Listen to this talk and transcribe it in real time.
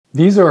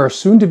These are our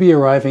soon-to-be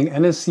arriving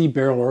NSC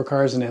barrel ore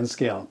cars in N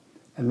scale,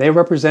 and they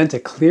represent a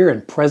clear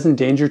and present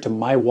danger to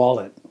my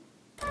wallet.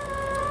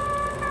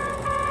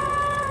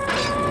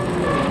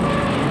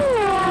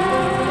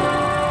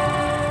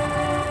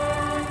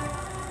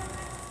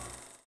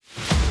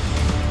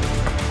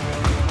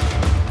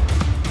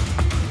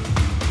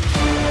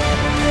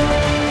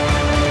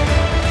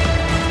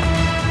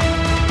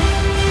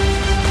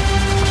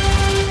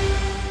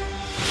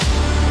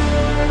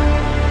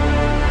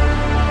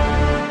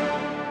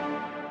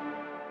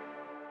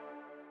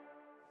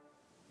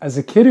 As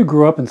a kid who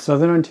grew up in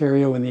southern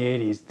Ontario in the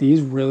 80s,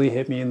 these really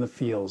hit me in the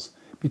feels.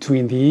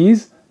 Between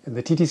these and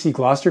the TTC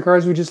Gloucester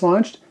cars we just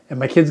launched, and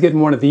my kids getting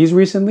one of these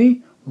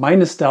recently, my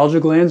nostalgia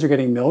glands are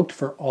getting milked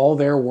for all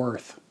they're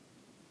worth.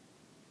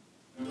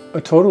 A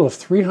total of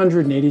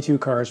 382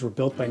 cars were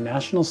built by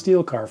National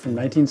Steel Car from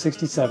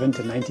 1967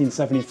 to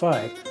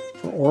 1975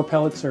 for ore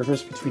pellet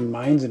service between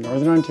mines in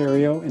northern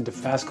Ontario and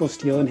Dofasco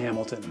Steel in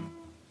Hamilton.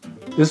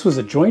 This was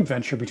a joint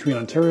venture between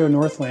Ontario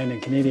Northland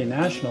and Canadian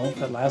National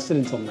that lasted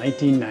until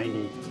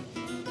 1990.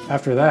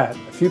 After that,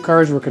 a few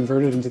cars were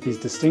converted into these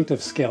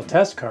distinctive scale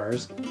test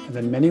cars, and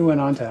then many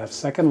went on to have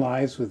second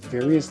lives with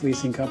various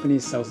leasing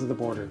companies south of the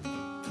border.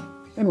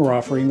 And we're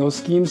offering those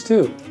schemes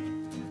too,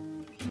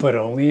 but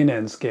only in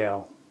N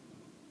scale.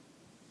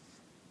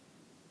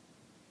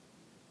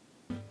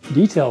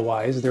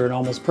 Detail-wise, they're an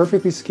almost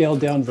perfectly scaled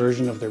down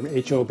version of their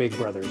HO Big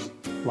Brothers.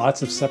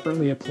 Lots of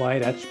separately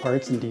applied etched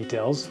parts and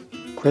details,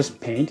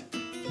 crisp paint,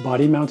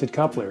 body-mounted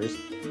couplers,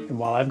 and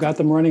while I've got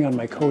them running on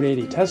my Code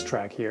 80 test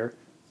track here,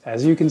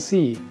 as you can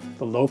see,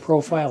 the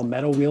low-profile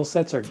metal wheel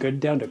sets are good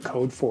down to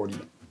Code 40.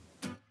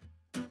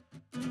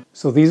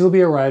 So these will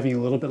be arriving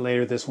a little bit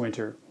later this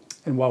winter,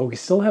 and while we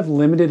still have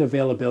limited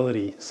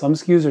availability, some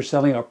SKUs are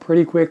selling out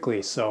pretty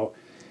quickly, so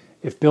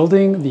if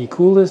building the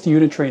coolest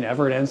unit train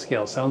ever at N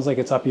scale sounds like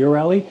it's up your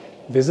alley,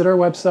 visit our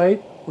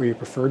website or your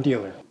preferred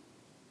dealer.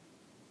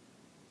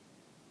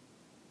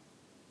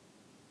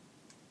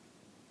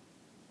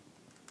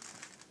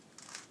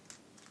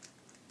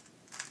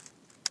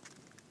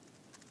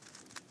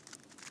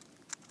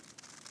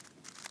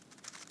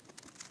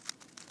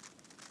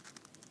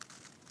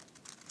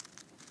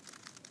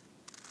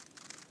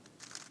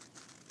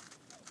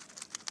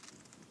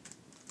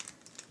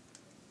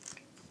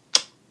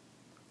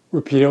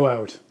 Rapido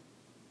out.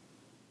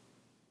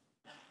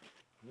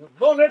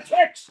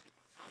 Lunatics!